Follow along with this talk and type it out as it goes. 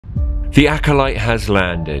The Acolyte has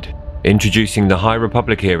landed, introducing the High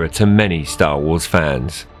Republic era to many Star Wars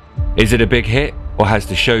fans. Is it a big hit, or has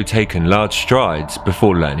the show taken large strides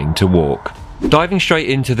before learning to walk? Diving straight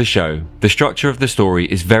into the show, the structure of the story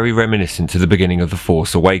is very reminiscent to the beginning of The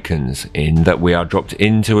Force Awakens, in that we are dropped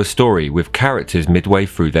into a story with characters midway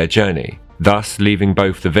through their journey, thus leaving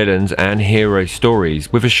both the villains and hero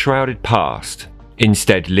stories with a shrouded past,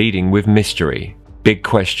 instead leading with mystery, big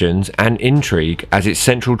questions and intrigue as its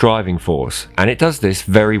central driving force, and it does this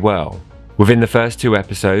very well. Within the first 2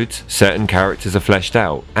 episodes, certain characters are fleshed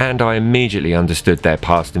out, and I immediately understood their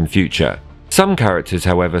past and future. Some characters,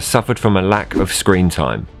 however, suffered from a lack of screen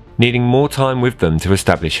time, needing more time with them to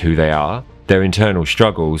establish who they are, their internal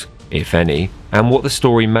struggles, if any, and what the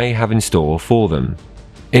story may have in store for them.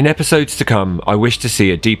 In episodes to come, I wish to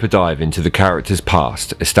see a deeper dive into the characters'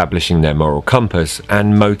 past, establishing their moral compass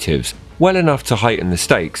and motives well enough to heighten the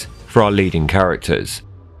stakes for our leading characters.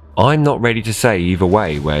 I'm not ready to say either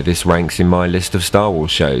way where this ranks in my list of Star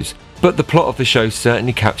Wars shows, but the plot of the show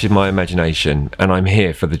certainly captured my imagination, and I'm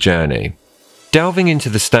here for the journey. Delving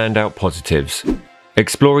into the standout positives,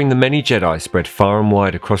 exploring the many Jedi spread far and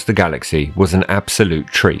wide across the galaxy was an absolute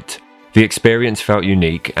treat. The experience felt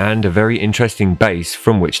unique and a very interesting base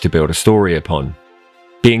from which to build a story upon.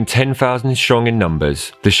 Being 10,000 strong in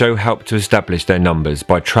numbers, the show helped to establish their numbers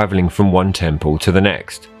by travelling from one temple to the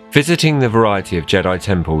next. Visiting the variety of Jedi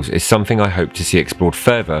temples is something I hope to see explored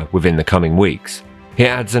further within the coming weeks. It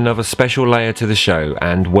adds another special layer to the show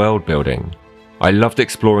and world building. I loved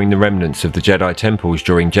exploring the remnants of the Jedi temples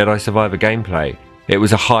during Jedi Survivor gameplay. It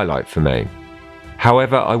was a highlight for me.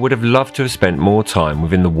 However, I would have loved to have spent more time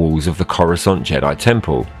within the walls of the Coruscant Jedi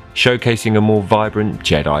Temple, showcasing a more vibrant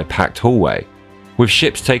Jedi-packed hallway, with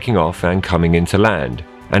ships taking off and coming into land,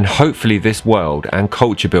 and hopefully this world and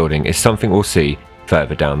culture building is something we'll see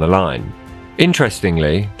further down the line.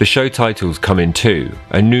 Interestingly, the show titles come in 2,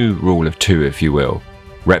 a new rule of 2 if you will,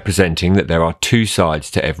 representing that there are 2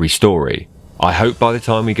 sides to every story. I hope by the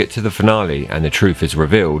time we get to the finale and the truth is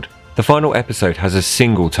revealed, the final episode has a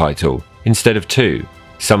single title instead of 2,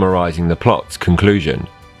 summarising the plot's conclusion.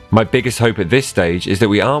 My biggest hope at this stage is that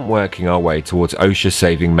we aren't working our way towards Osha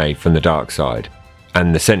saving May from the dark side,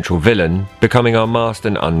 and the central villain becoming our masked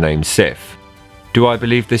and unnamed Sith. Do I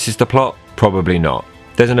believe this is the plot? Probably not.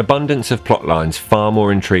 There's an abundance of plot lines far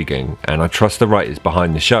more intriguing, and I trust the writers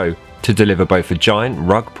behind the show to deliver both a giant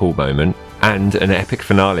rug pull moment and an epic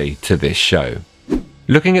finale to this show.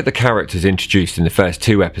 Looking at the characters introduced in the first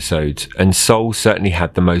 2 episodes, and Sol certainly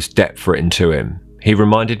had the most depth written to him. He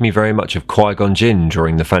reminded me very much of Qui-Gon Jinn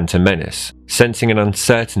during The Phantom Menace, sensing an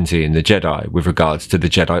uncertainty in the Jedi with regards to the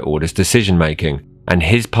Jedi Order's decision making and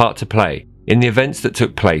his part to play in the events that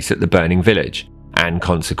took place at the Burning Village, and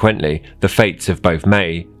consequently the fates of both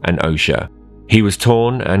May and Osha. He was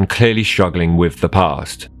torn and clearly struggling with the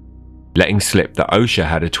past, letting slip that Osha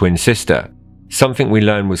had a twin sister, something we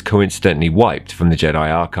learned was coincidentally wiped from the Jedi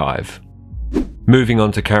archive. Moving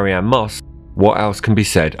on to Carrie-Anne Moss, what else can be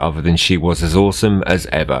said other than she was as awesome as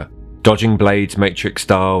ever. Dodging blades Matrix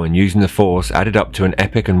style and using the Force added up to an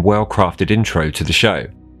epic and well-crafted intro to the show.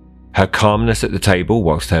 Her calmness at the table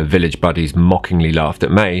whilst her village buddies mockingly laughed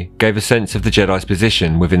at May gave a sense of the Jedi's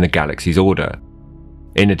position within the galaxy's order.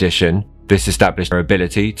 In addition, this established her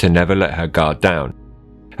ability to never let her guard down,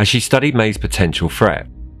 as she studied May's potential threat.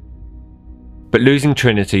 But losing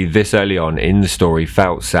Trinity this early on in the story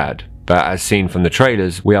felt sad, but as seen from the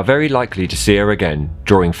trailers, we are very likely to see her again,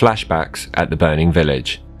 drawing flashbacks at the Burning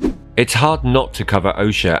Village. It's hard not to cover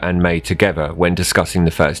Osha and May together when discussing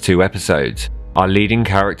the first 2 episodes. Our leading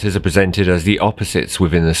characters are presented as the opposites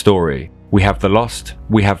within the story. We have the lost,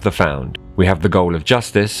 we have the found, we have the goal of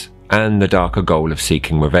justice, and the darker goal of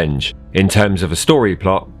seeking revenge. In terms of a story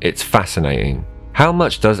plot, it's fascinating. How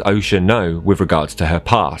much does Osha know with regards to her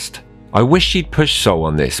past? I wish she'd pushed Sol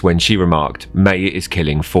on this when she remarked, May is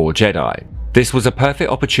killing 4 Jedi. This was a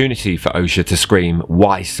perfect opportunity for Osha to scream,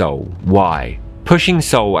 why Sol, why? Pushing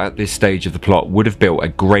Sol at this stage of the plot would have built a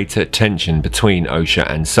greater tension between Osha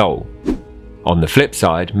and Sol. On the flip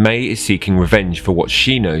side, May is seeking revenge for what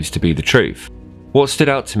she knows to be the truth. What stood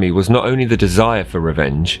out to me was not only the desire for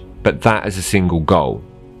revenge, but that as a single goal.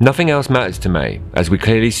 Nothing else matters to May, as we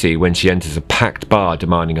clearly see when she enters a packed bar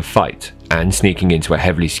demanding a fight, and sneaking into a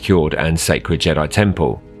heavily secured and sacred Jedi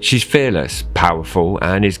temple. She's fearless, powerful,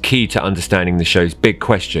 and is key to understanding the show's big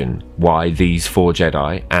question, why these 4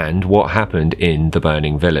 Jedi, and what happened in the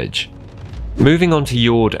Burning Village. Moving on to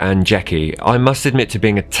Yord and Jeki, I must admit to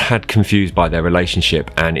being a tad confused by their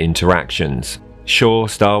relationship and interactions. Sure,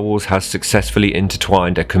 Star Wars has successfully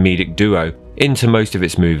intertwined a comedic duo into most of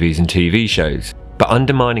its movies and TV shows, but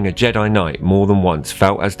undermining a Jedi Knight more than once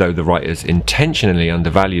felt as though the writers intentionally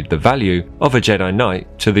undervalued the value of a Jedi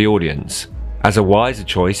Knight to the audience, as a wiser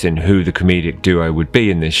choice in who the comedic duo would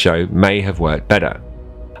be in this show may have worked better.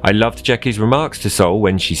 I loved Jeki's remarks to Sol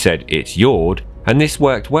when she said it's Yord, and this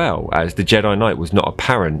worked well as the Jedi Knight was not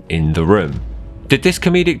apparent in the room. Did this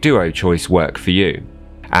comedic duo choice work for you?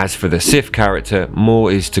 As for the Sith character,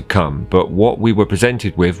 more is to come, but what we were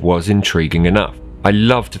presented with was intriguing enough. I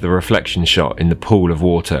loved the reflection shot in the pool of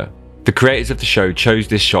water. The creators of the show chose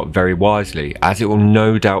this shot very wisely, as it will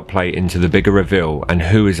no doubt play into the bigger reveal and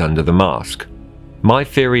who is under the mask. My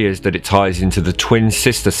theory is that it ties into the twin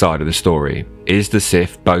sister side of the story. Is the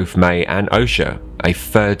Sith both May and Osha? A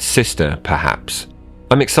third sister, perhaps?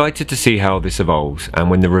 I'm excited to see how this evolves,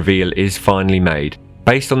 and when the reveal is finally made,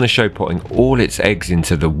 based on the show putting all its eggs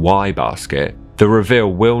into the Y basket, the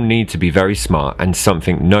reveal will need to be very smart and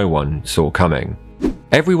something no one saw coming.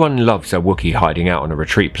 Everyone loves a Wookiee hiding out on a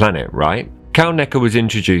retreat planet, right? Cal Necker was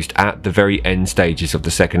introduced at the very end stages of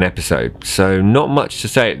the second episode, so not much to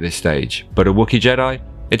say at this stage, but a Wookiee Jedi?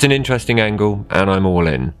 It's an interesting angle, and I'm all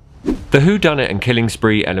in. The whodunit and killing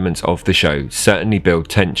spree elements of the show certainly build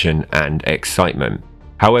tension and excitement.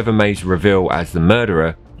 However, May's reveal as the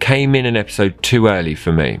murderer came in an episode too early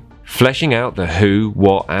for me. Fleshing out the who,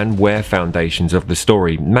 what and where foundations of the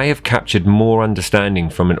story may have captured more understanding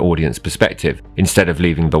from an audience perspective, instead of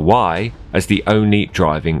leaving the why as the only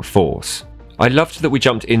driving force. I loved that we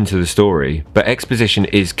jumped into the story, but exposition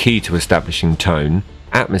is key to establishing tone,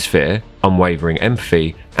 atmosphere, unwavering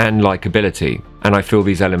empathy, and likability, and I feel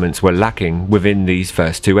these elements were lacking within these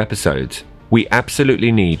first two episodes. We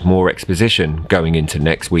absolutely need more exposition going into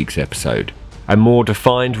next week's episode. A more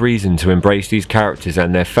defined reason to embrace these characters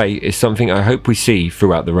and their fate is something I hope we see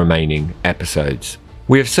throughout the remaining episodes.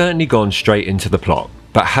 We have certainly gone straight into the plot,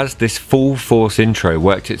 but has this full force intro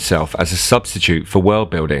worked itself as a substitute for world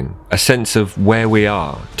building, a sense of where we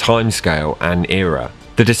are, timescale and era?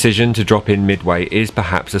 The decision to drop in midway is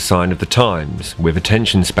perhaps a sign of the times, with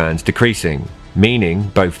attention spans decreasing, meaning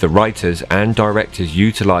both the writers and directors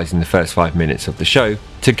utilising the first 5 minutes of the show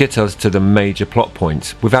to get us to the major plot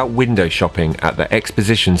points without window shopping at the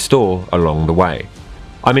exposition store along the way.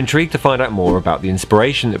 I'm intrigued to find out more about the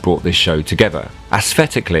inspiration that brought this show together.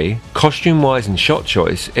 Aesthetically, costume-wise and shot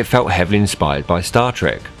choice, it felt heavily inspired by Star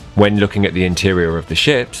Trek. When looking at the interior of the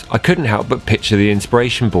ships, I couldn't help but picture the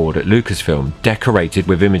inspiration board at Lucasfilm decorated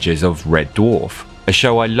with images of Red Dwarf, a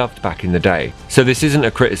show I loved back in the day. So this isn't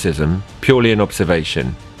a criticism, purely an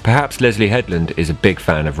observation. Perhaps Leslie Headland is a big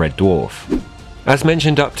fan of Red Dwarf. As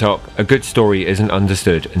mentioned up top, a good story isn't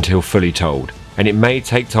understood until fully told, and it may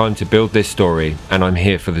take time to build this story, and I'm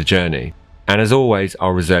here for the journey. And as always,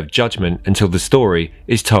 I'll reserve judgment until the story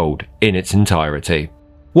is told in its entirety.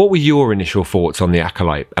 What were your initial thoughts on the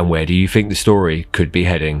Acolyte, and where do you think the story could be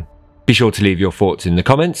heading? Be sure to leave your thoughts in the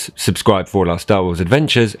comments, subscribe for all our Star Wars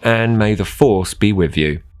adventures, and may the Force be with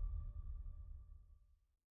you.